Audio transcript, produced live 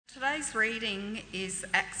Today's reading is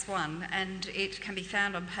Acts 1 and it can be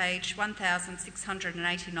found on page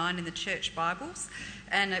 1689 in the Church Bibles,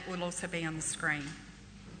 and it will also be on the screen.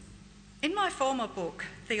 In my former book,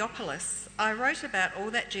 Theophilus, I wrote about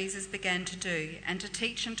all that Jesus began to do and to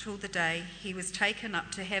teach until the day he was taken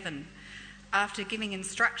up to heaven, after giving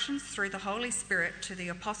instructions through the Holy Spirit to the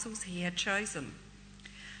apostles he had chosen.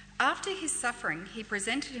 After his suffering, he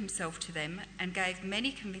presented himself to them and gave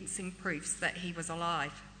many convincing proofs that he was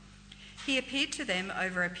alive. He appeared to them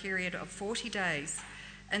over a period of 40 days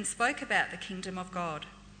and spoke about the kingdom of God.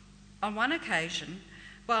 On one occasion,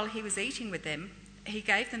 while he was eating with them, he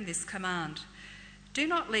gave them this command: "Do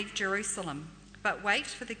not leave Jerusalem, but wait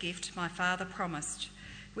for the gift my Father promised,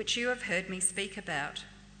 which you have heard me speak about.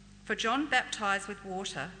 For John baptized with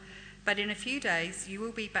water, but in a few days you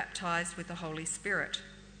will be baptized with the Holy Spirit."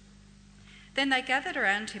 Then they gathered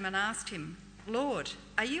around him and asked him, "Lord,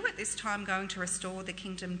 are you at this time going to restore the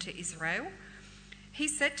kingdom to Israel?" He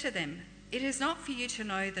said to them, "It is not for you to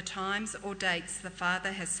know the times or dates the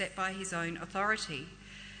Father has set by his own authority,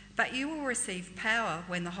 but you will receive power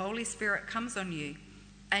when the Holy Spirit comes on you,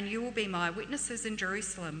 and you will be my witnesses in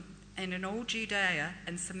Jerusalem and in all Judea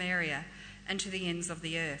and Samaria and to the ends of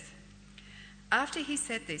the earth." After he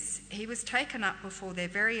said this, he was taken up before their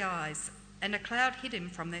very eyes, and a cloud hid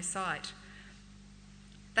him from their sight.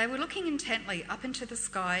 They were looking intently up into the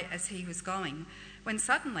sky as he was going, when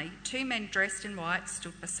suddenly 2 men dressed in white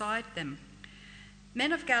stood beside them.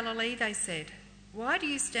 "Men of Galilee," they said, "why do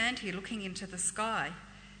you stand here looking into the sky?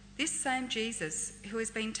 This same Jesus, who has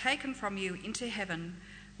been taken from you into heaven,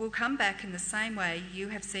 will come back in the same way you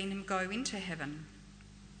have seen him go into heaven."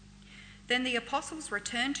 Then the apostles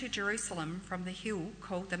returned to Jerusalem from the hill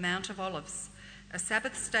called the Mount of Olives, a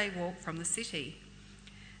Sabbath day walk from the city.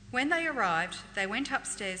 When they arrived, they went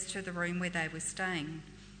upstairs to the room where they were staying.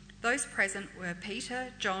 Those present were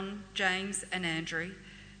Peter, John, James and Andrew,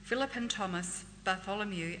 Philip and Thomas,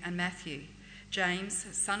 Bartholomew and Matthew, James,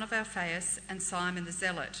 son of Alphaeus, and Simon the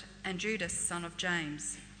Zealot, and Judas, son of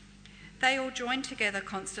James. They all joined together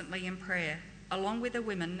constantly in prayer, along with the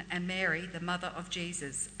women and Mary, the mother of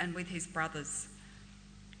Jesus, and with his brothers.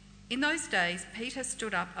 In those days, Peter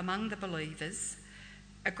stood up among the believers,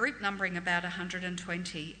 a group numbering about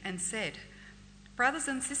 120, and said, "Brothers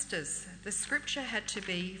and sisters, the scripture had to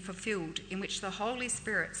be fulfilled in which the Holy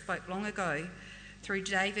Spirit spoke long ago through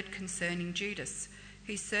David concerning Judas,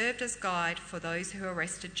 who served as guide for those who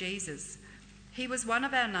arrested Jesus. He was one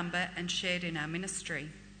of our number and shared in our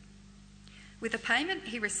ministry. With the payment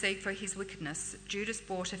he received for his wickedness, Judas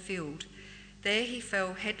bought a field. There he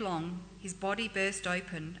fell headlong, his body burst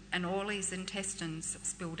open, and all his intestines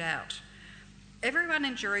spilled out. Everyone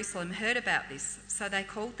in Jerusalem heard about this, so they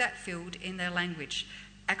called that field in their language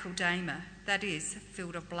Akeldama, that is,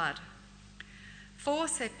 field of blood. "For,"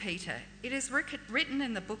 said Peter, "it is written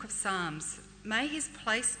in the book of Psalms, 'May his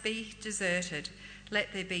place be deserted,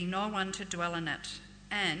 let there be no one to dwell in it,'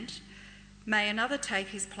 and 'May another take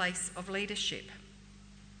his place of leadership.'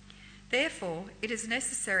 Therefore, it is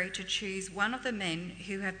necessary to choose one of the men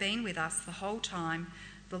who have been with us the whole time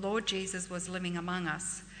the Lord Jesus was living among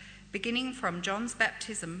us, beginning from John's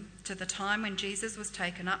baptism to the time when Jesus was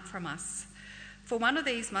taken up from us. For one of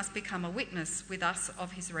these must become a witness with us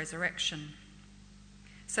of his resurrection."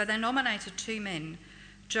 So they nominated 2 men,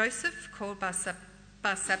 Joseph, called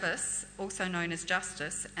Barsabbas, also known as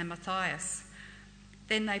Justus, and Matthias.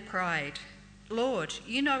 Then they prayed, "Lord,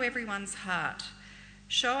 you know everyone's heart.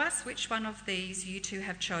 Show us which one of these you 2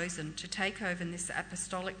 have chosen to take over this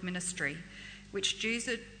apostolic ministry, which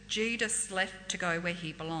Judas left to go where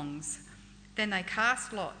he belongs." Then they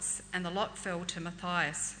cast lots, and the lot fell to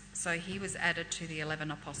Matthias, so he was added to the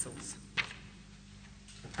 11 apostles.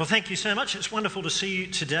 Well, thank you so much. It's wonderful to see you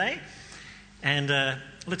today. And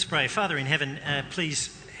let's pray. Father in heaven, please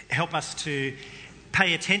help us to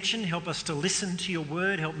pay attention, help us to listen to your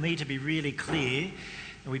word, help me to be really clear.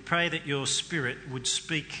 And we pray that your Spirit would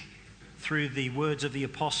speak through the words of the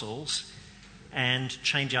apostles and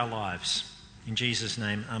change our lives. In Jesus'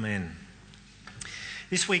 name, amen.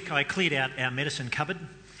 This week I cleared out our medicine cupboard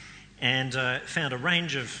and found a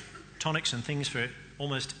range of tonics and things for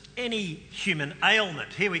almost any human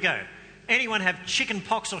ailment. Here we go. Anyone have chicken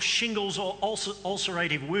pox or shingles or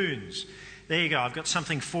ulcerative wounds? There you go. I've got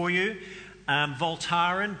something for you.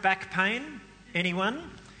 Voltaren, back pain.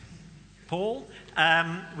 Anyone? Paul?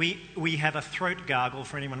 We have a throat gargle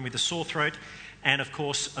for anyone with a sore throat, and of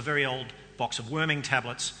course a very old box of worming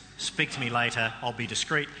tablets. Speak to me later, I'll be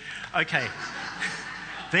discreet. Okay,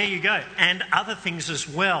 there you go. And other things as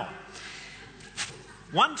well.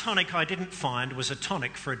 One tonic I didn't find was a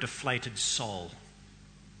tonic for a deflated soul.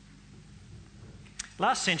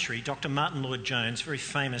 Last century, Dr. Martin Lloyd-Jones, very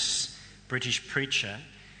famous British preacher,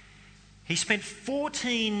 he spent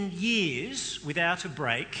 14 years without a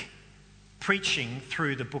break preaching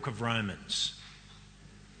through the book of Romans.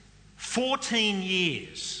 14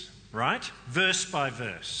 years, right? Verse by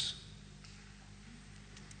verse.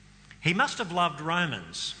 He must have loved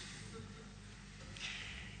Romans.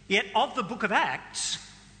 Yet of the book of Acts,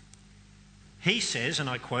 he says, and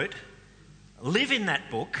I quote, "Live in that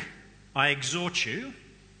book, I exhort you.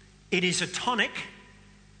 It is a tonic.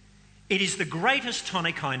 It is the greatest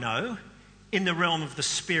tonic I know in the realm of the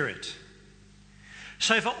Spirit."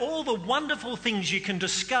 So for all the wonderful things you can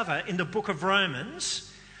discover in the book of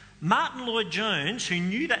Romans, Martin Lloyd-Jones, who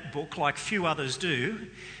knew that book like few others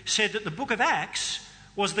do, said that the book of Acts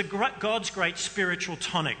was God's great spiritual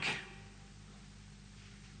tonic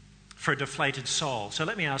for a deflated soul. So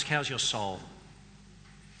let me ask, how's your soul?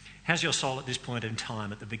 How's your soul at this point in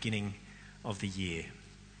time, at the beginning of the year?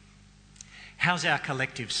 How's our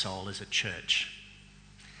collective soul as a church?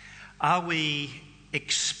 Are we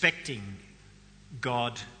expecting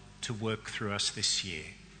God to work through us this year,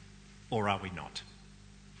 or are we not?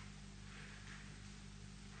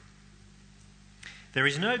 There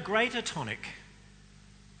is no greater tonic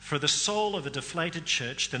for the soul of a deflated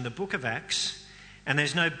church than the book of Acts, and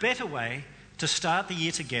there's no better way to start the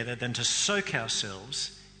year together than to soak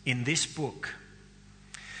ourselves in this book.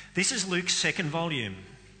 This is Luke's second volume.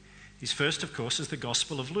 His first, of course, is the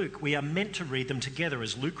Gospel of Luke. We are meant to read them together,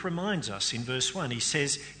 as Luke reminds us in verse 1.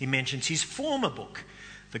 He mentions his former book,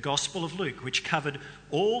 the Gospel of Luke, which covered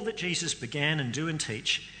all that Jesus began to do and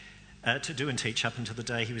teach up until the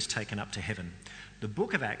day he was taken up to heaven. The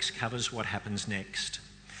book of Acts covers what happens next.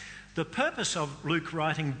 The purpose of Luke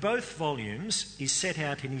writing both volumes is set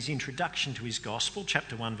out in his introduction to his Gospel,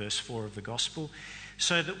 chapter 1, verse 4 of the Gospel,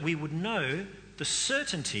 so that we would know the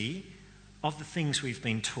certainty of the things we've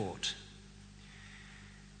been taught.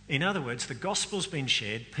 In other words, the gospel's been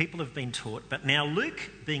shared, people have been taught, but now Luke,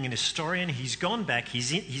 being an historian, he's gone back,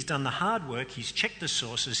 he's done the hard work, he's checked the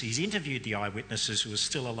sources, he's interviewed the eyewitnesses who are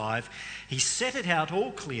still alive, he's set it out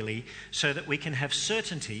all clearly so that we can have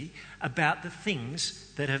certainty about the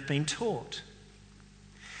things that have been taught.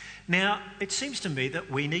 Now, it seems to me that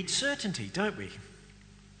we need certainty, don't we?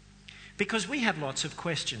 Because we have lots of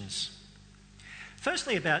questions.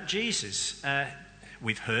 Firstly, about Jesus.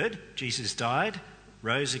 We've heard Jesus died,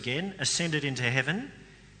 rose again, ascended into heaven.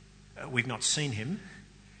 We've not seen him.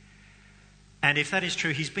 And if that is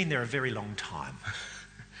true, he's been there a very long time.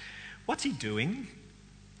 What's he doing?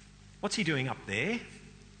 What's he doing up there?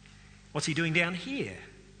 What's he doing down here?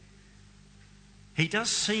 He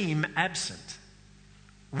does seem absent.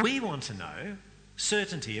 We want to know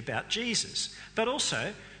certainty about Jesus, but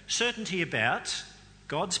also certainty about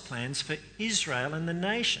God's plans for Israel and the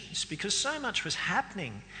nations, because so much was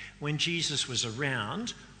happening when Jesus was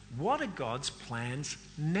around. What are God's plans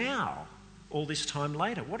now, all this time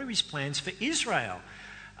later? What are his plans for Israel?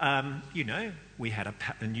 We had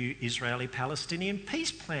a new Israeli-Palestinian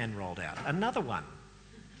peace plan rolled out, another one.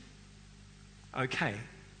 Okay,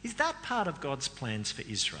 is that part of God's plans for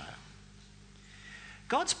Israel?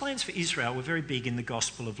 God's plans for Israel were very big in the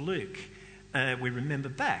Gospel of Luke. We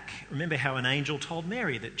remember how an angel told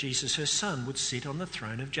Mary that Jesus, her son, would sit on the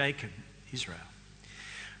throne of Jacob, Israel.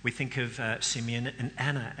 We think of Simeon and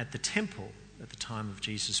Anna at the temple at the time of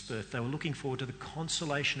Jesus' birth. They were looking forward to the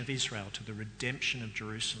consolation of Israel, to the redemption of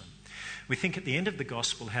Jerusalem. We think at the end of the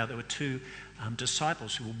gospel how there were two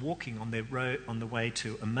disciples who were walking on the way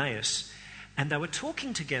to Emmaus, and they were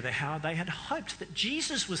talking together how they had hoped that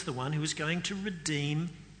Jesus was the one who was going to redeem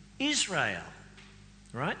Israel.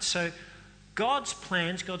 Right? So God's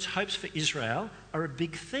plans, God's hopes for Israel are a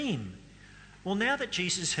big theme. Well, now that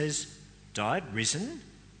Jesus has died, risen,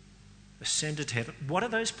 ascended to heaven, what are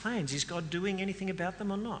those plans? Is God doing anything about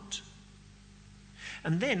them or not?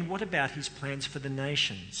 And then what about his plans for the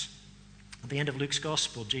nations? At the end of Luke's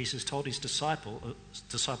gospel, Jesus told his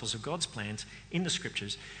disciples of God's plans in the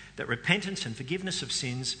scriptures that repentance and forgiveness of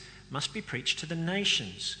sins must be preached to the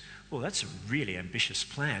nations. Well, that's a really ambitious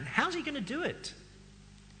plan. How's he going to do it?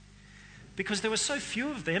 Because there were so few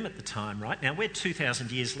of them at the time, right? Now, we're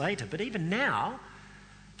 2,000 years later, but even now,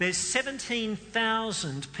 there's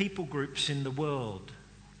 17,000 people groups in the world.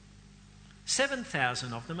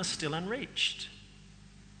 7,000 of them are still unreached.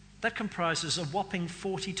 That comprises a whopping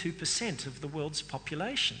 42% of the world's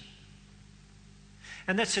population.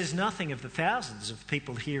 And that says nothing of the thousands of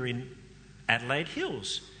people here in Adelaide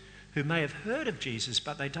Hills who may have heard of Jesus,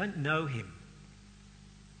 but they don't know him.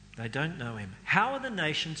 They don't know him. How are the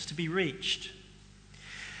nations to be reached?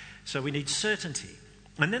 So we need certainty.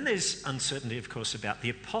 And then there's uncertainty, of course, about the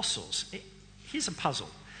apostles. here's a puzzle.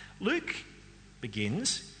 Luke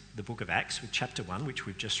begins the book of Acts with chapter 1, which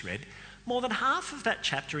we've just read. More than half of that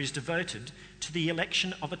chapter is devoted to the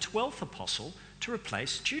election of a 12th apostle to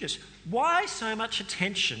replace Judas. Why so much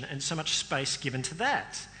attention and so much space given to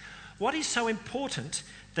that? What is so important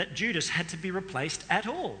that Judas had to be replaced at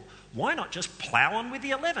all? Why not just plough on with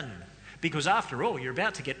the 11? Because after all, you're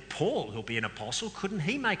about to get Paul, who'll be an apostle. Couldn't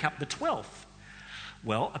he make up the 12th?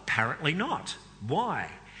 Well, apparently not. Why?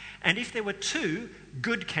 And if there were two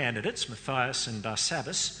good candidates, Matthias and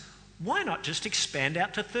Barsabbas, why not just expand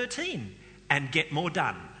out to 13 and get more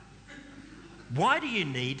done? Why do you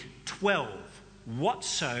need 12? What's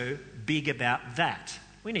so big about that?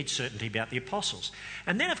 We need certainty about the apostles.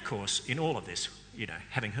 And then, of course, in all of this,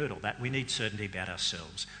 having heard all that, we need certainty about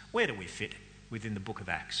ourselves. Where do we fit within the book of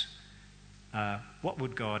Acts? What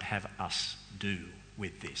would God have us do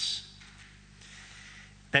with this?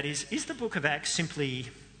 That is the book of Acts simply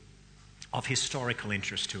of historical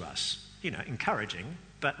interest to us? Encouraging,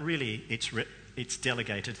 but really it's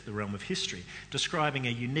delegated to the realm of history, describing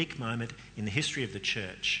a unique moment in the history of the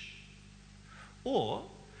church. Or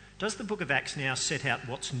does the book of Acts now set out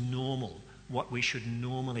what's normal, what we should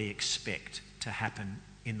normally expect to happen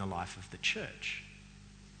in the life of the church?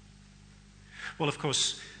 Well, of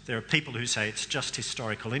course, there are people who say it's just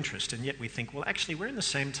historical interest, and yet we think, well, actually, we're in the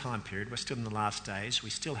same time period. We're still in the last days.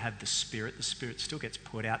 We still have the Spirit. The Spirit still gets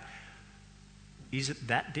poured out. Is it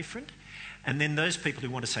that different? And then those people who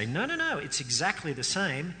want to say, no, it's exactly the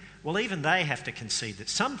same, well, even they have to concede that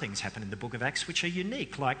some things happen in the book of Acts which are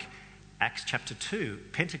unique, like Acts chapter 2,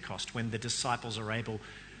 Pentecost, when the disciples are able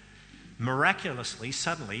miraculously,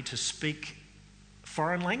 suddenly, to speak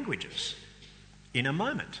foreign languages in a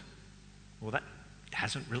moment. Well, that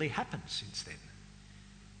hasn't really happened since then.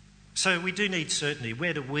 So we do need certainty.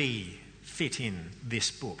 Where do we fit in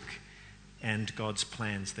this book and God's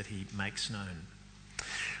plans that he makes known?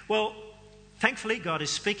 Well, thankfully, God is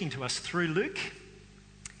speaking to us through Luke,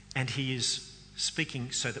 and he is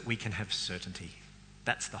speaking so that we can have certainty.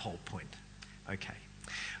 That's the whole point. Okay.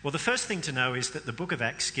 Well, the first thing to know is that the book of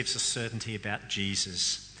Acts gives us certainty about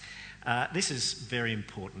Jesus. This is very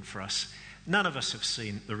important for us. None of us have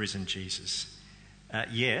seen the risen Jesus.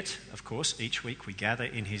 Yet, of course, each week we gather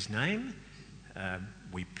in his name.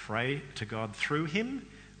 We pray to God through him.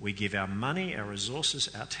 We give our money, our resources,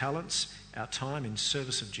 our talents, our time in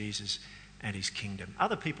service of Jesus and his kingdom.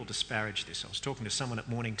 Other people disparage this. I was talking to someone at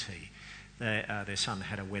morning tea. Their son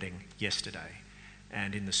had a wedding yesterday,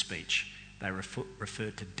 and in the speech they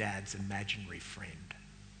referred to Dad's imaginary friend.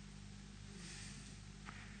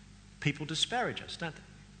 People disparage us, don't they?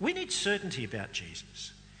 We need certainty about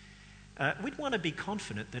Jesus. We'd want to be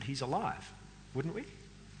confident that he's alive, wouldn't we?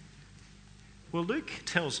 Well, Luke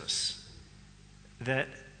tells us that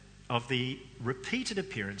of the repeated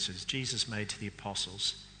appearances Jesus made to the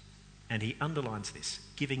apostles, and he underlines this,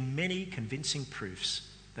 giving many convincing proofs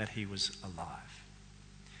that he was alive.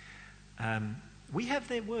 We have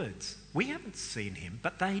their words. We haven't seen him,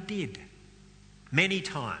 but they did many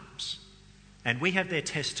times. And we have their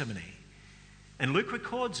testimony. And Luke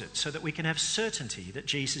records it so that we can have certainty that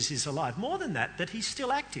Jesus is alive. More than that, that he's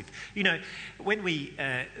still active. When we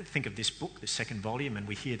think of this book, the second volume, and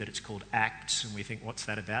we hear that it's called Acts, and we think, what's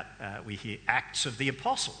that about? We hear Acts of the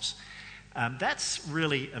Apostles. That's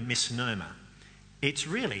really a misnomer. It's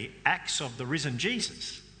really Acts of the risen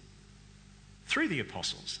Jesus through the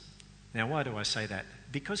apostles. Now, why do I say that?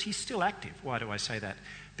 Because he's still active. Why do I say that?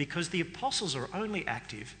 Because the apostles are only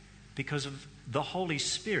active because of the Holy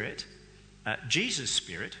Spirit, Jesus'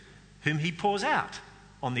 Spirit, whom he pours out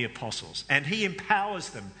on the apostles, and he empowers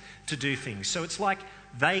them to do things. So it's like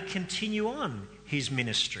they continue on his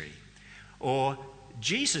ministry, or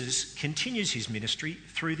Jesus continues his ministry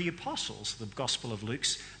through the apostles. The Gospel of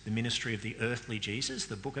Luke's the ministry of the earthly Jesus.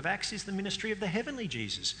 The book of Acts is the ministry of the heavenly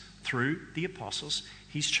Jesus through the apostles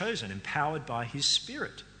he's chosen, empowered by his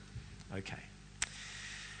Spirit. Okay.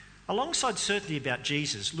 Alongside certainty about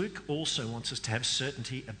Jesus, Luke also wants us to have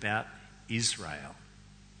certainty about Israel.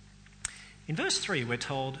 In verse 3, we're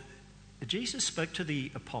told that Jesus spoke to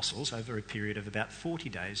the apostles over a period of about 40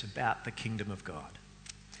 days about the kingdom of God.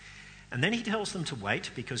 And then he tells them to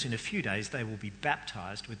wait because in a few days they will be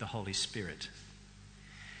baptized with the Holy Spirit.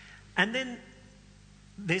 And then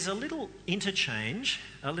there's a little interchange,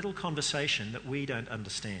 a little conversation that we don't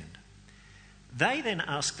understand. They then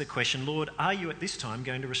ask the question, Lord, are you at this time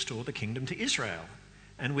going to restore the kingdom to Israel?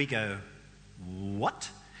 And we go, what?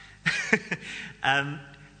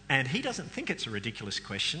 And he doesn't think it's a ridiculous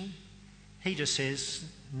question. He just says,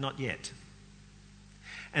 not yet.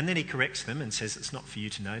 And then he corrects them and says it's not for you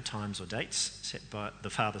to know times or dates the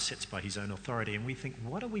Father sets by his own authority. And we think,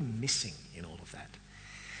 what are we missing in all of that?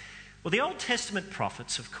 Well, the Old Testament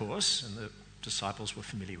prophets, of course, and the disciples were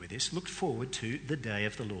familiar with this, looked forward to the day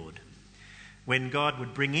of the Lord, when God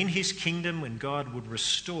would bring in his kingdom, when God would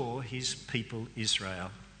restore his people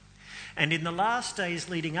Israel. And in the last days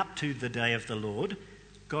leading up to the day of the Lord,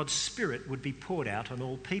 God's Spirit would be poured out on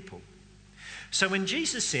all people. So when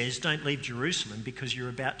Jesus says, don't leave Jerusalem because you're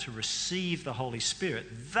about to receive the Holy Spirit,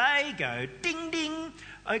 they go, ding, ding,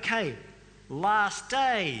 okay, last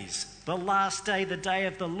days, the last day, the day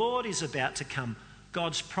of the Lord is about to come.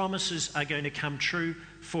 God's promises are going to come true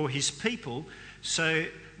for his people. So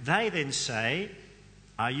they then say,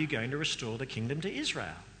 are you going to restore the kingdom to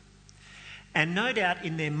Israel? And no doubt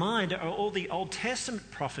in their mind are all the Old Testament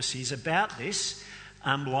prophecies about this,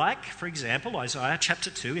 like, for example, Isaiah chapter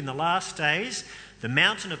 2, in the last days, the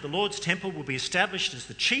mountain of the Lord's temple will be established as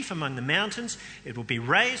the chief among the mountains. It will be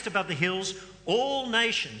raised above the hills. All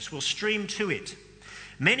nations will stream to it.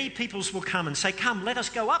 Many peoples will come and say, come, let us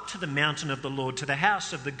go up to the mountain of the Lord, to the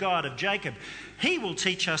house of the God of Jacob. He will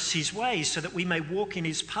teach us his ways so that we may walk in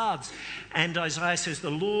his paths. And Isaiah says, the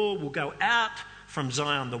law will go out from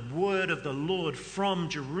Zion, the word of the Lord from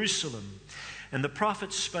Jerusalem. And the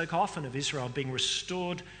prophets spoke often of Israel being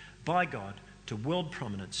restored by God to world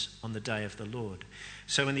prominence on the day of the Lord.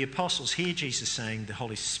 So when the apostles hear Jesus saying the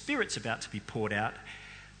Holy Spirit's about to be poured out,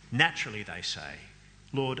 naturally they say,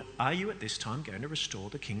 Lord, are you at this time going to restore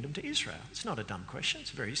the kingdom to Israel? It's not a dumb question,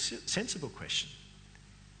 it's a very sensible question.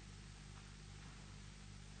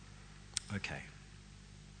 Okay.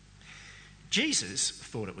 Jesus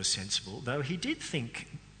thought it was sensible, though he did think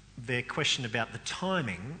their question about the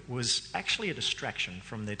timing was actually a distraction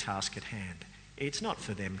from their task at hand. It's not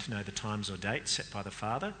for them to know the times or dates set by the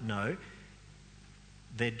Father. No,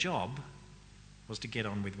 their job was to get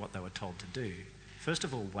on with what they were told to do. First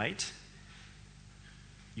of all, wait.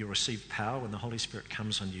 You'll receive power when the Holy Spirit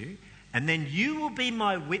comes on you. And then you will be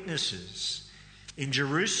my witnesses in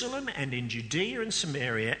Jerusalem and in Judea and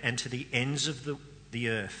Samaria and to the ends of the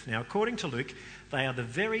earth. Now, according to Luke, they are the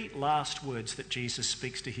very last words that Jesus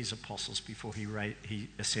speaks to his apostles before he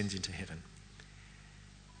ascends into heaven.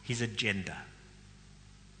 His agenda.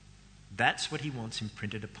 That's what he wants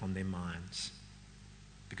imprinted upon their minds.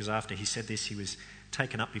 Because after he said this, he was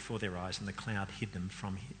taken up before their eyes and the cloud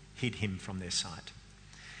hid him from their sight.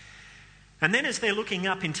 And then as they're looking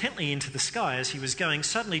up intently into the sky as he was going,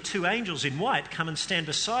 suddenly two angels in white come and stand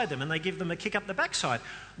beside them and they give them a kick up the backside.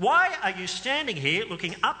 Why are you standing here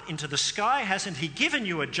looking up into the sky? Hasn't he given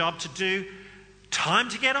you a job to do? Time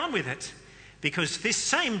to get on with it. Because this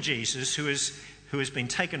same Jesus who has been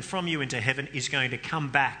taken from you into heaven is going to come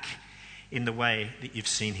back in the way that you've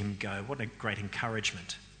seen him go. What a great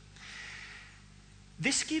encouragement.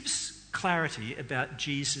 This gives clarity about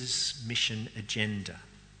Jesus' mission agenda.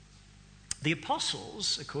 The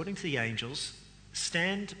apostles, according to the angels,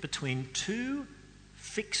 stand between two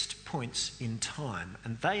fixed points in time,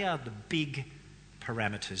 and they are the big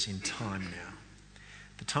parameters in time now.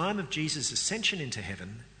 The time of Jesus' ascension into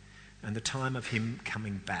heaven and the time of him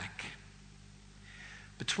coming back.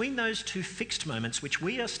 Between those two fixed moments, which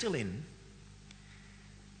we are still in,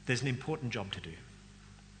 there's an important job to do.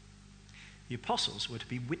 The apostles were to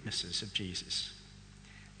be witnesses of Jesus.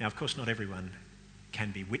 Now, of course, not everyone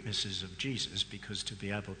can be witnesses of Jesus, because to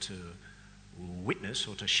be able to witness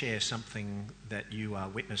or to share something that you are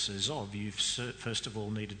witnesses of, you've first of all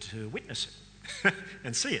needed to witness it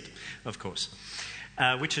and see it, of course,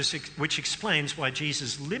 which explains why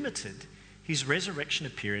Jesus limited his resurrection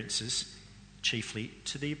appearances chiefly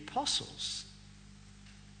to the apostles.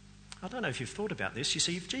 I don't know if you've thought about this. You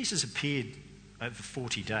see, if Jesus appeared over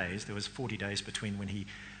 40 days, there was 40 days between when he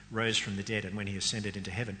rose from the dead and when he ascended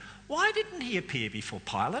into heaven, why didn't he appear before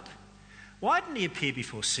Pilate? Why didn't he appear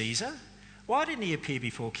before Caesar? Why didn't he appear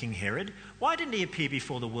before King Herod? Why didn't he appear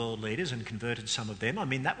before the world leaders and converted some of them? I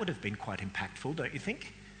mean, that would have been quite impactful, don't you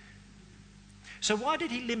think? So why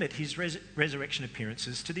did he limit his resurrection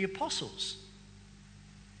appearances to the apostles?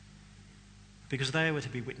 Because they were to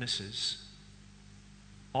be witnesses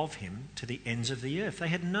of him to the ends of the earth. They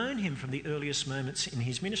had known him from the earliest moments in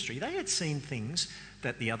his ministry. They had seen things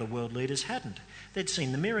that the other world leaders hadn't. They'd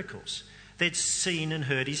seen the miracles. They'd seen and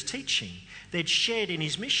heard his teaching. They'd shared in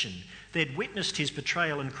his mission. They'd witnessed his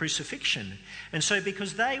betrayal and crucifixion. And so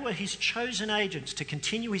because they were his chosen agents to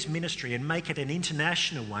continue his ministry and make it an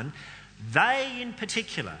international one, they in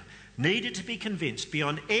particular needed to be convinced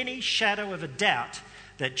beyond any shadow of a doubt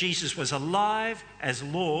that Jesus was alive as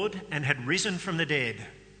Lord and had risen from the dead.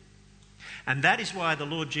 And that is why the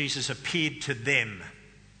Lord Jesus appeared to them.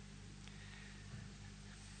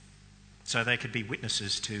 so they could be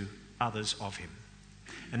witnesses to others of him.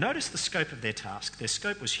 And notice the scope of their task. Their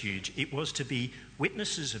scope was huge. It was to be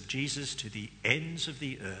witnesses of Jesus to the ends of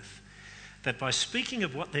the earth, that by speaking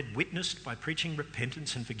of what they'd witnessed, by preaching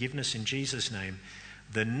repentance and forgiveness in Jesus' name,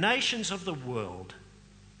 the nations of the world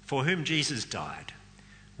for whom Jesus died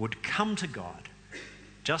would come to God,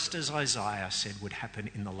 just as Isaiah said would happen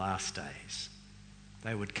in the last days.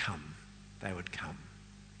 They would come. They would come.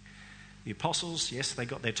 The apostles, yes, they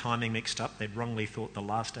got their timing mixed up. They'd wrongly thought the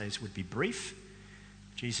last days would be brief.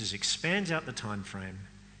 Jesus expands out the time frame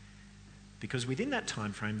because within that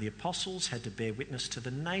time frame, the apostles had to bear witness to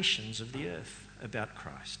the nations of the earth about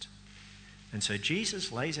Christ. And so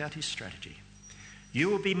Jesus lays out his strategy. You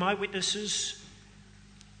will be my witnesses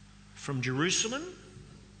from Jerusalem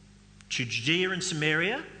to Judea and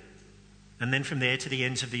Samaria, and then from there to the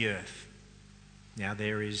ends of the earth. Now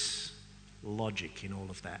there is logic in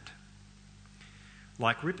all of that.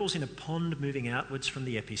 Like ripples in a pond moving outwards from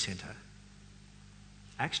the epicentre.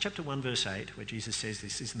 Acts chapter 1 verse 8, where Jesus says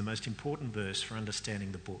this is the most important verse for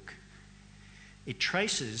understanding the book. It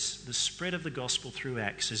traces the spread of the gospel through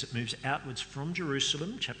Acts as it moves outwards from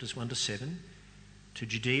Jerusalem, chapters 1 to 7, to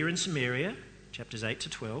Judea and Samaria, chapters 8 to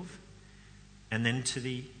 12, and then to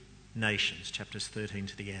the nations, chapters 13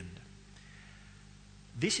 to the end.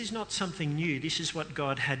 This is not something new. This is what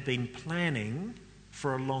God had been planning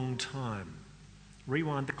for a long time.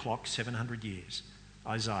 Rewind the clock 700 years.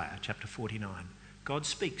 Isaiah chapter 49. God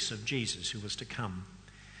speaks of Jesus who was to come.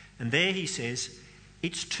 And there he says,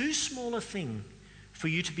 it's too small a thing for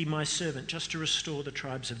you to be my servant just to restore the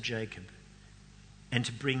tribes of Jacob and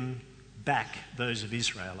to bring back those of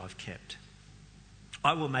Israel I've kept.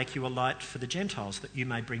 I will make you a light for the Gentiles that you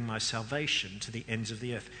may bring my salvation to the ends of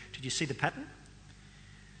the earth. Did you see the pattern?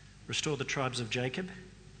 Restore the tribes of Jacob,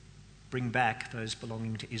 bring back those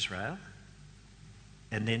belonging to Israel,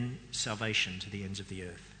 and then salvation to the ends of the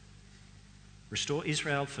earth. Restore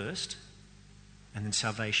Israel first, and then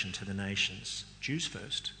salvation to the nations. Jews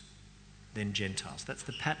first, then Gentiles. That's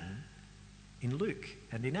the pattern in Luke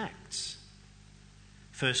and in Acts.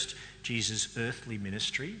 First, Jesus' earthly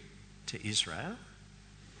ministry to Israel,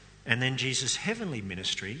 and then Jesus' heavenly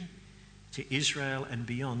ministry to Israel and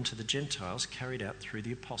beyond to the Gentiles carried out through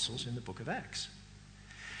the apostles in the book of Acts.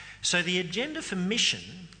 So the agenda for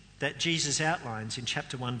mission that Jesus outlines in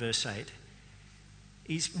chapter 1 verse 8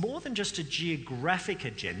 is more than just a geographic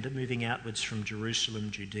agenda moving outwards from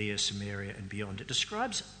Jerusalem, Judea, Samaria and beyond. It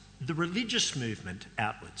describes the religious movement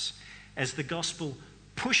outwards as the gospel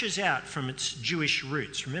pushes out from its Jewish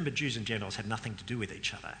roots. Remember, Jews and Gentiles had nothing to do with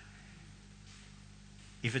each other.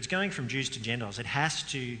 If it's going from Jews to Gentiles, it has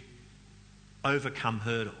to overcome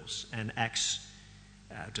hurdles, and Acts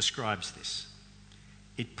describes this.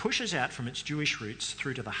 It pushes out from its Jewish roots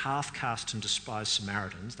through to the half-caste and despised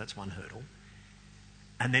Samaritans, that's one hurdle,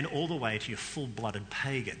 and then all the way to your full-blooded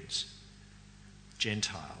pagans,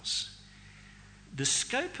 Gentiles. The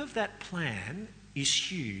scope of that plan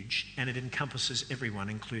is huge, and it encompasses everyone,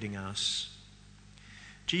 including us.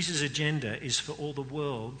 Jesus' agenda is for all the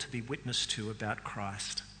world to be witness to about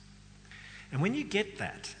Christ. And when you get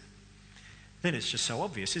that, then it's just so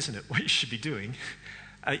obvious, isn't it, what you should be doing?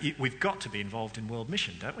 We've got to be involved in world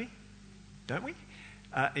mission, don't we? Don't we?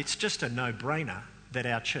 It's just a no-brainer that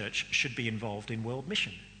our church should be involved in world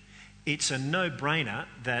mission. It's a no-brainer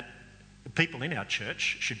that people in our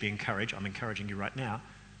church should be encouraged, I'm encouraging you right now,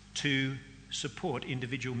 to support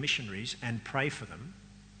individual missionaries and pray for them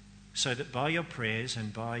so that by your prayers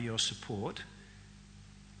and by your support,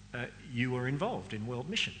 you are involved in world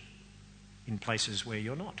mission in places where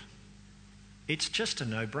you're not. It's just a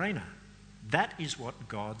no-brainer. That is what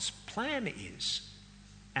God's plan is,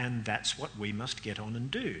 and that's what we must get on and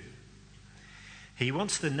do. He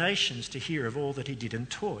wants the nations to hear of all that he did and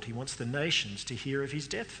taught. He wants the nations to hear of his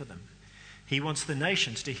death for them. He wants the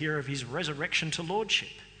nations to hear of his resurrection to lordship,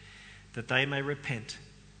 that they may repent,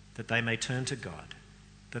 that they may turn to God,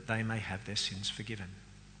 that they may have their sins forgiven.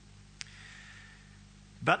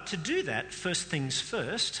 But to do that, first things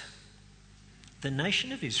first, the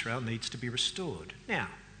nation of Israel needs to be restored. Now,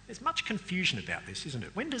 there's much confusion about this, isn't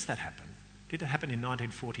it? When does that happen? Did it happen in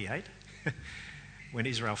 1948? When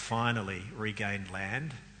Israel finally regained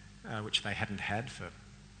land, which they hadn't had for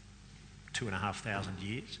 2,500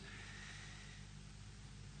 years?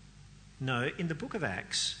 No, in the book of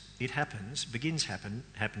Acts, it begins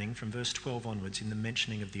happening from verse 12 onwards in the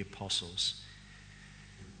mentioning of the apostles.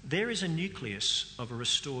 There is a nucleus of a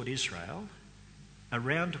restored Israel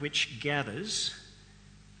around which gathers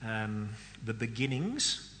the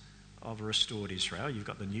beginnings of a restored Israel. You've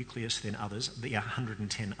got the nucleus, then others, the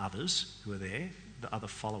 110 others who are there, the other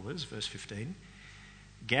followers, verse 15.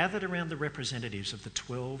 gathered around the representatives of the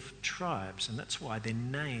 12 tribes, and that's why they're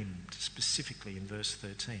named specifically in verse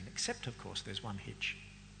 13, except, of course, there's one hitch.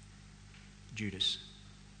 Judas.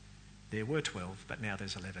 There were 12, but now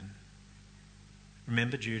there's 11.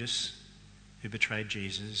 Remember Judas, who betrayed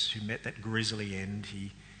Jesus, who met that grisly end?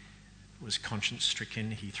 He was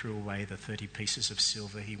conscience-stricken. He threw away the 30 pieces of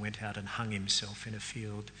silver. He went out and hung himself in a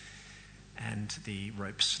field, and the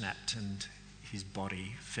rope snapped and his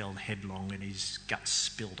body fell headlong and his guts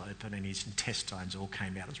spilled open and his intestines all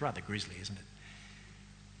came out. It's rather grisly, isn't it?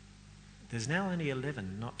 There's now only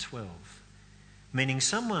 11, not 12, meaning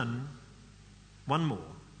one more,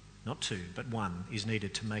 not two, but one, is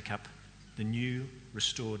needed to make up the new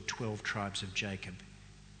restored 12 tribes of Jacob.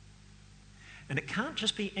 And it can't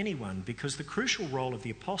just be anyone, because the crucial role of the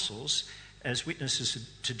apostles as witnesses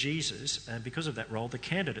to Jesus, and because of that role, the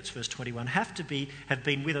candidates, verse 21, have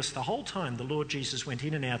been with us the whole time the Lord Jesus went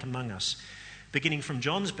in and out among us, beginning from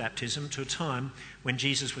John's baptism to a time when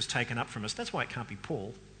Jesus was taken up from us. That's why it can't be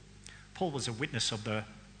Paul. Paul was a witness of the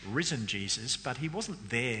risen Jesus, but he wasn't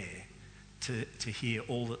there to hear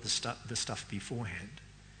all the stuff beforehand.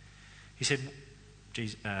 He said,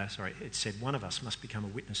 it said one of us must become a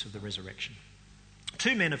witness of the resurrection.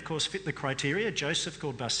 Two men, of course, fit the criteria, Joseph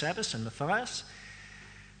called Barsabbas and Matthias.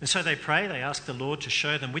 And so they pray, they ask the Lord to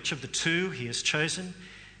show them which of the two he has chosen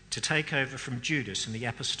to take over from Judas in the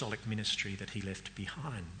apostolic ministry that he left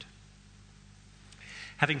behind.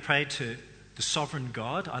 Having prayed to the sovereign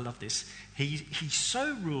God, I love this, he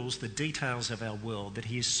so rules the details of our world that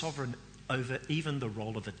he is sovereign over even the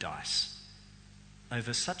roll of a dice,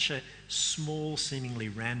 over such a small, seemingly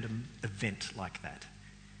random event like that.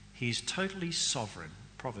 He is totally sovereign.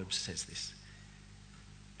 Proverbs says this.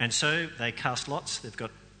 And so they cast lots. They've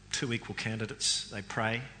got two equal candidates. They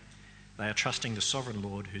pray. They are trusting the sovereign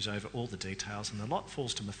Lord who's over all the details. And the lot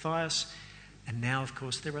falls to Matthias. And now, of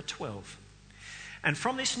course, there are 12. And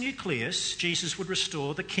from this nucleus, Jesus would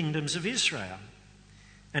restore the kingdoms of Israel.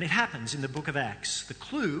 And it happens in the book of Acts. The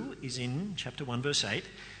clue is in chapter 1, verse 8.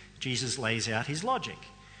 Jesus lays out his logic.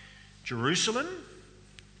 Jerusalem,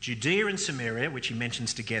 Judea and Samaria, which he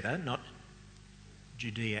mentions together, not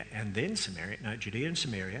Judea and then Samaria, no, Judea and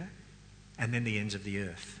Samaria, and then the ends of the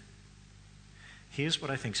earth. Here's what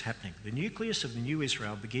I think is happening. The nucleus of the new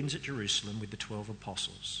Israel begins at Jerusalem with the 12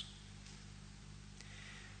 apostles.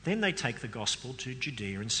 Then they take the gospel to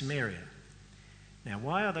Judea and Samaria. Now,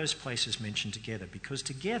 why are those places mentioned together? Because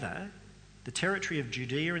together, the territory of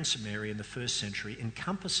Judea and Samaria in the first century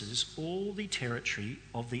encompasses all the territory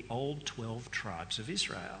of the old 12 tribes of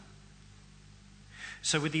Israel.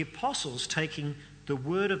 So with the apostles taking the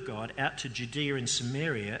word of God out to Judea and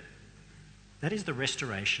Samaria, that is the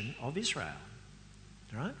restoration of Israel.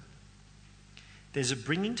 Right? There's a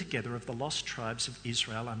bringing together of the lost tribes of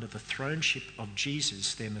Israel under the throneship of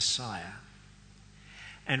Jesus, their Messiah.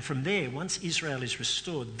 And from there, once Israel is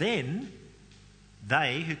restored, then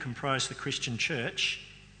they, who comprise the Christian church,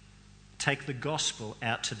 take the gospel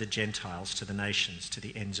out to the Gentiles, to the nations, to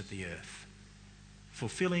the ends of the earth,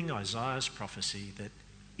 fulfilling Isaiah's prophecy that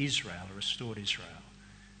Israel, a restored Israel,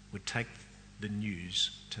 would take the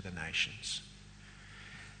news to the nations.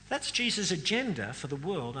 That's Jesus' agenda for the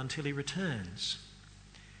world until he returns.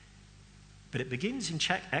 But it begins in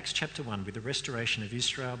Acts chapter 1 with the restoration of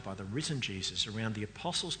Israel by the risen Jesus around the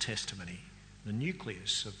apostles' testimony, the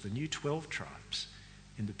nucleus of the new 12 tribes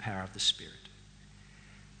in the power of the Spirit.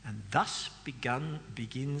 And thus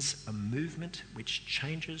begins a movement which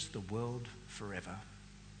changes the world forever.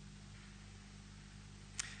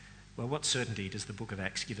 Well, what certainty does the book of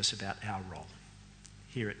Acts give us about our role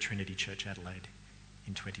here at Trinity Church Adelaide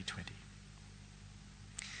in 2020?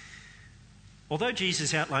 Although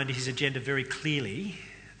Jesus outlined his agenda very clearly,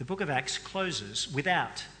 the book of Acts closes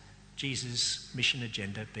without Jesus' mission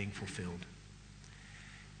agenda being fulfilled.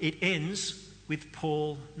 It ends with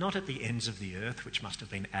Paul not at the ends of the earth, which must have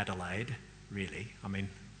been Adelaide, really. I mean,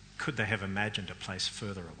 could they have imagined a place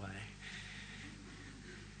further away?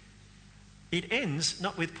 It ends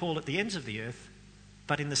not with Paul at the ends of the earth,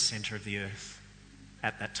 but in the centre of the earth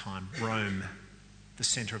at that time, Rome, the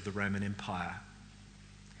centre of the Roman Empire,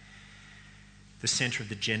 the centre of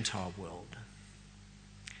the Gentile world.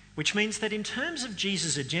 Which means that in terms of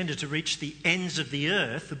Jesus' agenda to reach the ends of the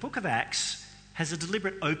earth, the book of Acts has a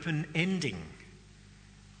deliberate open ending.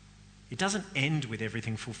 It doesn't end with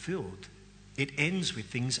everything fulfilled. It ends with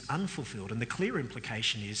things unfulfilled. And the clear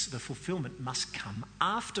implication is the fulfillment must come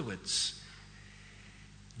afterwards.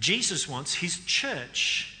 Jesus wants his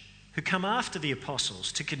church, who come after the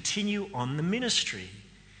apostles, to continue on the ministry,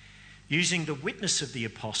 using the witness of the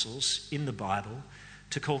apostles in the Bible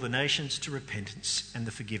to call the nations to repentance and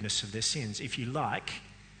the forgiveness of their sins. If you like,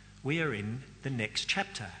 We are in the next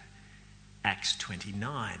chapter, Acts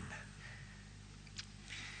 29.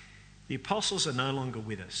 The apostles are no longer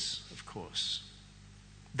with us, of course.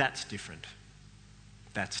 That's different.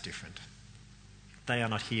 That's different. They are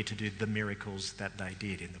not here to do the miracles that they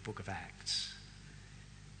did in the book of Acts.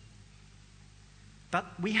 But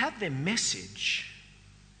we have their message.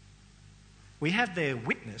 We have their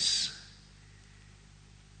witness.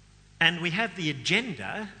 And we have the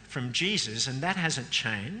agenda from Jesus, and that hasn't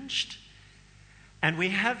changed. And we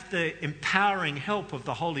have the empowering help of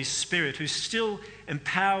the Holy Spirit, who still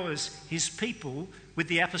empowers his people with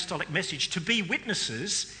the apostolic message to be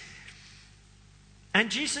witnesses. And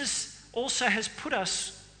Jesus also has put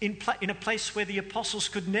us in a place where the apostles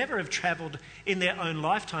could never have travelled in their own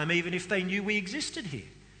lifetime, even if they knew we existed here.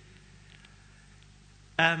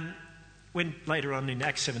 When later on in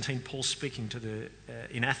Acts 17, Paul's speaking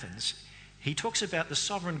in Athens, he talks about the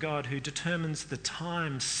sovereign God who determines the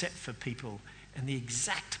time set for people and the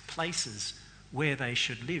exact places where they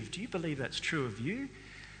should live. Do you believe that's true of you?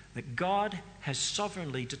 That God has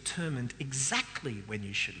sovereignly determined exactly when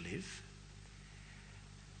you should live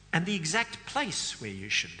and the exact place where you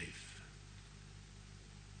should live.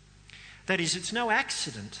 That is, it's no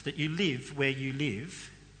accident that you live where you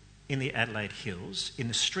live in the Adelaide Hills, in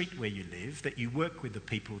the street where you live, that you work with the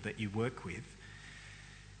people that you work with,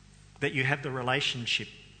 that you have the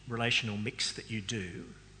relational mix that you do.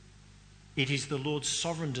 It is the Lord's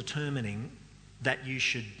sovereign determining that you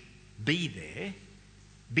should be there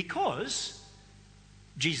because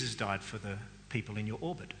Jesus died for the people in your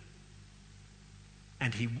orbit.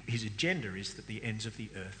 And his agenda is that the ends of the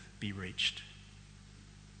earth be reached.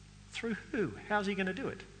 Through who? How's he going to do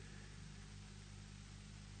it?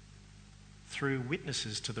 Through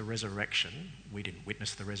witnesses to the resurrection. We didn't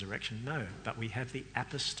witness the resurrection, no, but we have the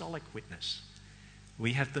apostolic witness.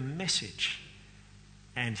 We have the message,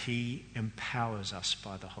 and he empowers us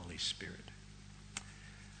by the Holy Spirit.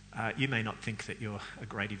 You may not think that you're a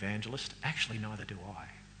great evangelist. Actually, neither do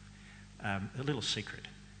I. A little secret.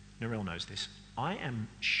 Narelle knows this. I am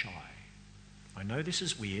shy. I know this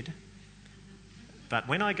is weird, but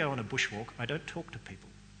when I go on a bushwalk, I don't talk to people.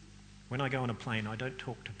 When I go on a plane, I don't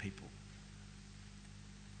talk to people.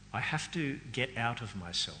 I have to get out of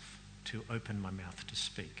myself to open my mouth to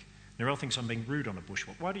speak. Narelle thinks I'm being rude on a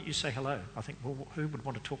bushwalk. Why don't you say hello? I think, well, who would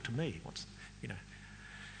want to talk to me?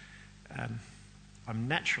 I'm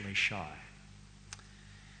naturally shy.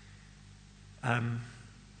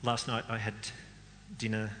 Last night I had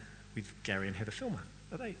dinner with Gary and Heather Filmer.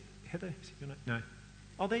 Are they? Heather? No.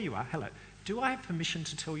 Oh, there you are. Hello. Do I have permission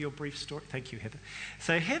to tell your brief story? Thank you, Heather.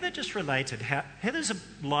 So Heather just related how... Heather's a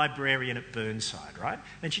librarian at Burnside, right?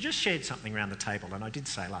 And she just shared something around the table, and I did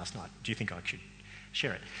say last night, do you think I should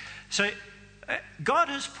share it? So God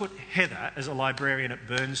has put Heather as a librarian at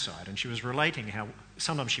Burnside, and she was relating how...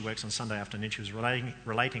 Sometimes she works on Sunday afternoon. She was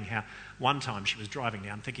relating how one time she was driving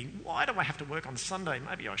down thinking, why do I have to work on Sunday?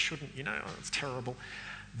 Maybe I shouldn't, it's terrible.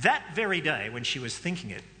 That very day when she was thinking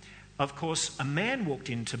it, of course, a man walked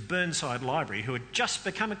into Burnside Library who had just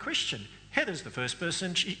become a Christian. Heather's the first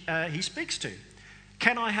person he speaks to.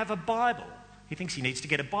 Can I have a Bible? He thinks he needs to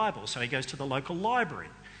get a Bible, so he goes to the local library.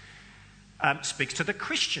 Speaks to the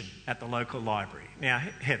Christian at the local library. Now,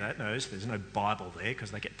 Heather knows there's no Bible there because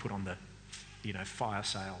they get put on the, fire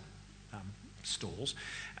sale stalls,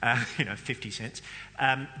 50 cents.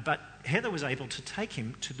 But Heather was able to take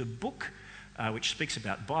him to the book which speaks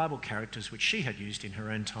about Bible characters, which she had used in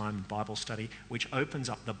her own time in Bible study, which opens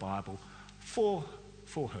up the Bible for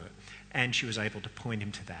her. And she was able to point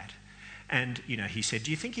him to that. And, he said,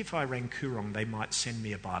 do you think if I rang Coorong, they might send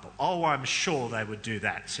me a Bible? Oh, I'm sure they would do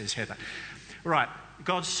that, says Heather. Right,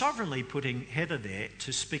 God's sovereignly putting Heather there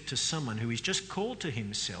to speak to someone who he's just called to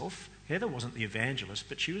himself. Heather wasn't the evangelist,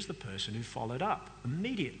 but she was the person who followed up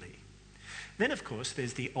immediately. Then, of course,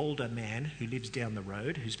 there's the older man who lives down the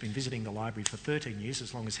road, who's been visiting the library for 13 years,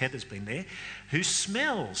 as long as Heather's been there, who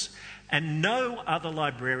smells, and no other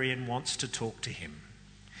librarian wants to talk to him.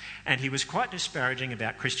 And he was quite disparaging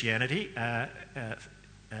about Christianity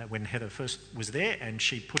when Heather first was there, and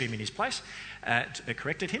she put him in his place,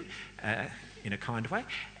 corrected him in a kind way.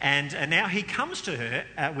 And now he comes to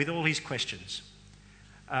her with all his questions.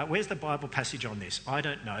 Where's the Bible passage on this? I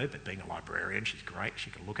don't know, but being a librarian, she's great.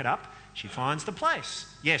 She can look it up. She finds the place.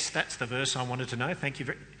 Yes, that's the verse I wanted to know. Thank you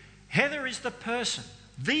very much. Heather is the person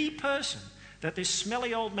that this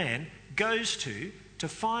smelly old man goes to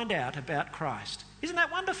find out about Christ. Isn't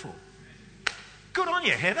that wonderful? Good on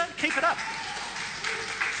you, Heather. Keep it up.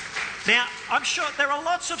 Now, I'm sure there are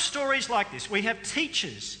lots of stories like this. We have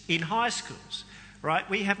teachers in high schools right?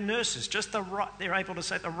 We have nurses, they're able to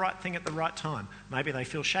say the right thing at the right time. Maybe they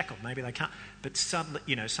feel shackled, maybe they can't, but suddenly,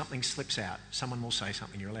 something slips out. Someone will say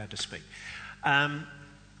something, you're allowed to speak.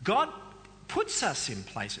 God puts us in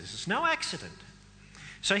places. It's no accident.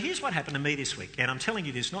 So here's what happened to me this week, and I'm telling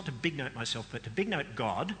you this not to big note myself, but to big note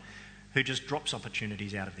God, who just drops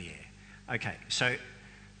opportunities out of the air. Okay, so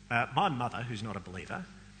my mother, who's not a believer,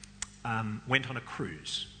 went on a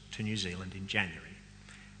cruise to New Zealand in January.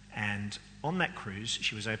 And on that cruise,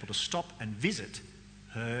 she was able to stop and visit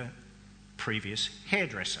her previous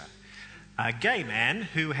hairdresser, a gay man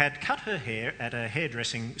who had cut her hair at a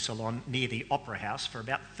hairdressing salon near the Opera House for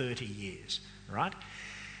about 30 years, right?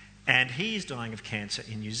 And he's dying of cancer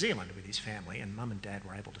in New Zealand with his family, and Mum and Dad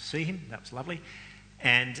were able to see him. That was lovely.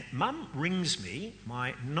 And Mum rings me,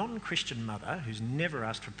 my non-Christian mother, who's never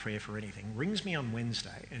asked for prayer for anything, rings me on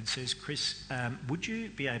Wednesday and says, Chris, would you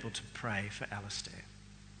be able to pray for Alistair?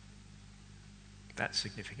 That's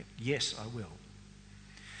significant. Yes, I will.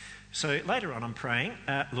 So later on I'm praying,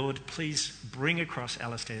 Lord, please bring across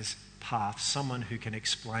Alistair's path someone who can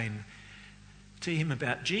explain to him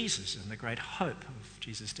about Jesus and the great hope of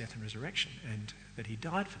Jesus' death and resurrection, and that he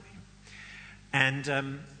died for him.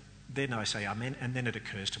 And then I say amen, and then it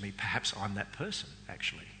occurs to me, perhaps I'm that person,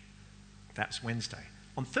 actually. That's Wednesday.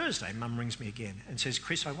 On Thursday, Mum rings me again and says,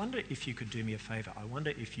 Chris, I wonder if you could do me a favour. I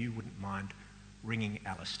wonder if you wouldn't mind ringing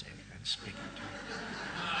Alistair and speaking to him.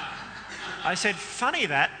 I said, funny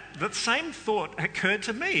that, the same thought occurred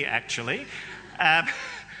to me, actually.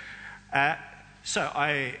 So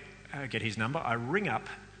I get his number. I ring up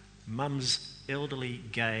Mum's elderly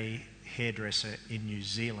gay hairdresser in New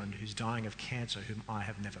Zealand who's dying of cancer, whom I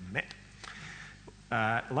have never met.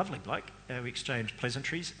 Lovely bloke. We exchanged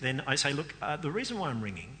pleasantries. Then I say, look, the reason why I'm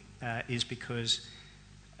ringing is because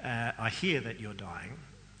I hear that you're dying,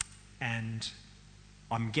 and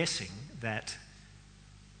I'm guessing that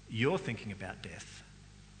you're thinking about death,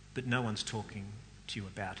 but no one's talking to you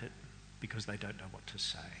about it because they don't know what to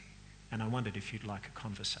say. And I wondered if you'd like a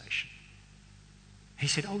conversation. He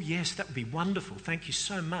said, oh yes, that would be wonderful. Thank you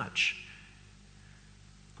so much.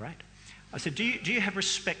 Great. I said, do you have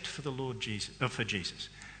respect for the Lord Jesus, for Jesus?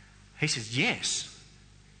 He says, yes.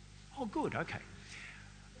 Oh, good, okay.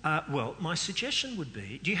 Well, my suggestion would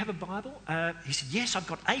be, do you have a Bible? He said, yes, I've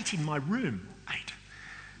got 8 in my room. 8.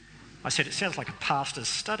 I said, it sounds like a pastor's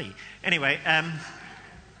study. Anyway,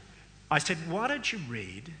 I said, why don't you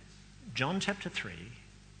read John chapter 3,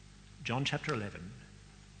 John chapter 11,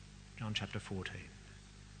 John chapter 14.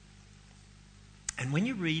 And when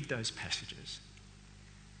you read those passages,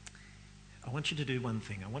 I want you to do one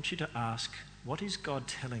thing. I want you to ask, what is God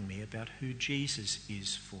telling me about who Jesus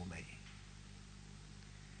is for me?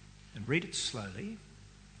 And read it slowly.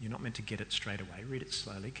 You're not meant to get it straight away. Read it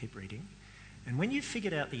slowly, keep reading. And when you've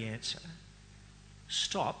figured out the answer,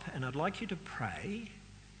 stop, and I'd like you to pray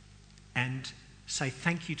and say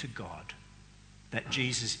thank you to God that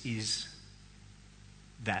Jesus is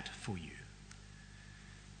that for you.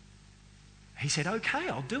 He said, okay,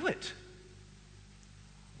 I'll do it.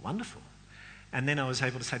 Wonderful. And then I was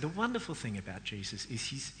able to say the wonderful thing about Jesus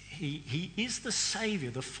is he is the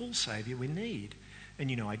saviour, the full saviour we need.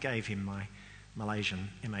 And I gave him my Malaysian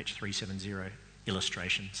MH370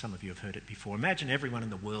 illustration. Some of you have heard it before. Imagine everyone in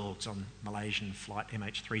the world's on Malaysian flight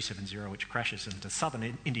MH370, which crashes into the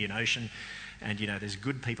southern Indian Ocean, and there's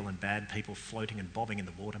good people and bad people floating and bobbing in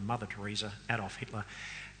the water. Mother Teresa, Adolf Hitler.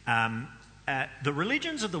 The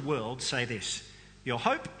religions of the world say this: your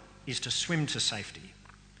hope is to swim to safety.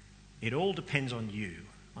 It all depends on you,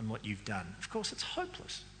 on what you've done. Of course, it's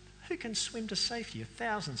hopeless. Who can swim to safety of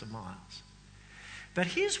thousands of miles? But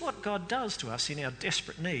here's what God does to us in our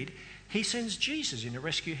desperate need. He sends Jesus in a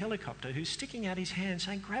rescue helicopter who's sticking out his hand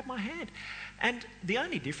saying, grab my hand. And the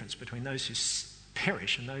only difference between those who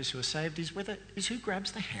perish and those who are saved is who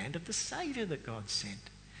grabs the hand of the Saviour that God sent.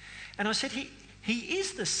 And I said, he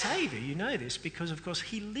is the Saviour. You know this because, of course,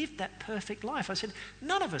 he lived that perfect life. I said,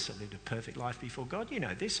 none of us have lived a perfect life before God. You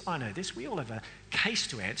know this, I know this. We all have a case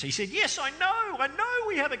to answer. He said, yes, I know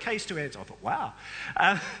we have a case to answer. I thought, wow.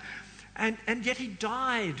 And yet he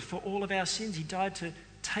died for all of our sins. He died to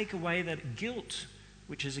take away that guilt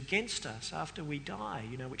which is against us after we die,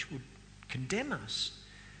 which would condemn us.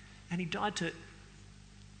 And he died to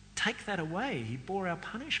take that away. He bore our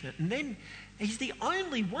punishment. And then he's the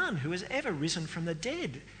only one who has ever risen from the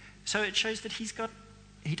dead. So it shows that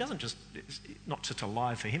he doesn't just, it's not just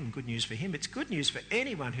alive for him, good news for him, it's good news for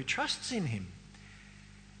anyone who trusts in him.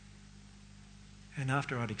 And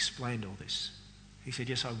after I'd explained all this, he said,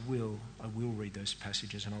 yes, I will read those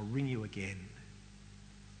passages and I'll ring you again.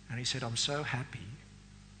 And he said, I'm so happy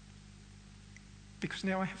because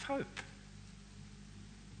now I have hope.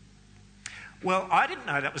 Well, I didn't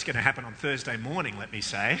know that was going to happen on Thursday morning, let me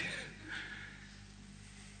say.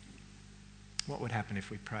 What would happen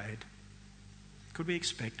if we prayed? Could we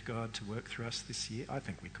expect God to work through us this year? I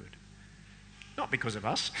think we could. Not because of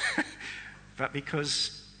us, but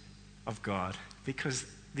because of God. Because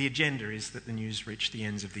the agenda is that the news reach the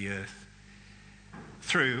ends of the earth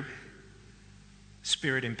through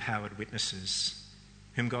Spirit-empowered witnesses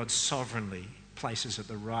whom God sovereignly places at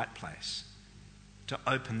the right place to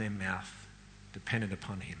open their mouth dependent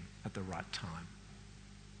upon him at the right time.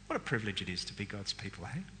 What a privilege it is to be God's people,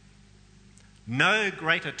 eh? No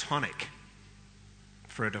greater tonic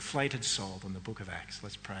for a deflated soul than the book of Acts.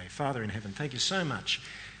 Let's pray. Father in heaven, thank you so much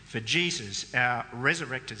for Jesus, our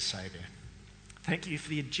resurrected Saviour. Thank you for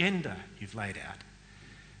the agenda you've laid out.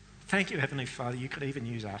 Thank you, Heavenly Father, you could even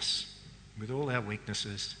use us with all our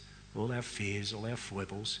weaknesses, all our fears, all our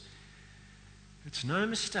foibles. It's no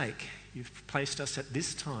mistake you've placed us at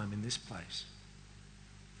this time in this place.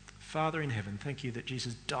 Father in heaven, thank you that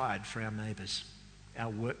Jesus died for our neighbours, our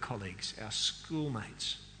work colleagues, our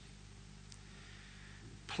schoolmates.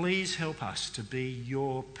 Please help us to be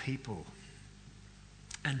your people.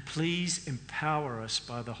 And please empower us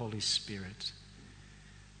by the Holy Spirit,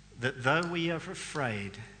 that though we are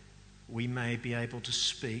afraid, we may be able to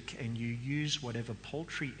speak, and you use whatever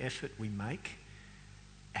paltry effort we make,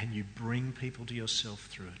 and you bring people to yourself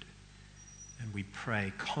through it. And we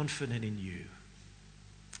pray confident in you.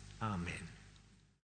 Amen.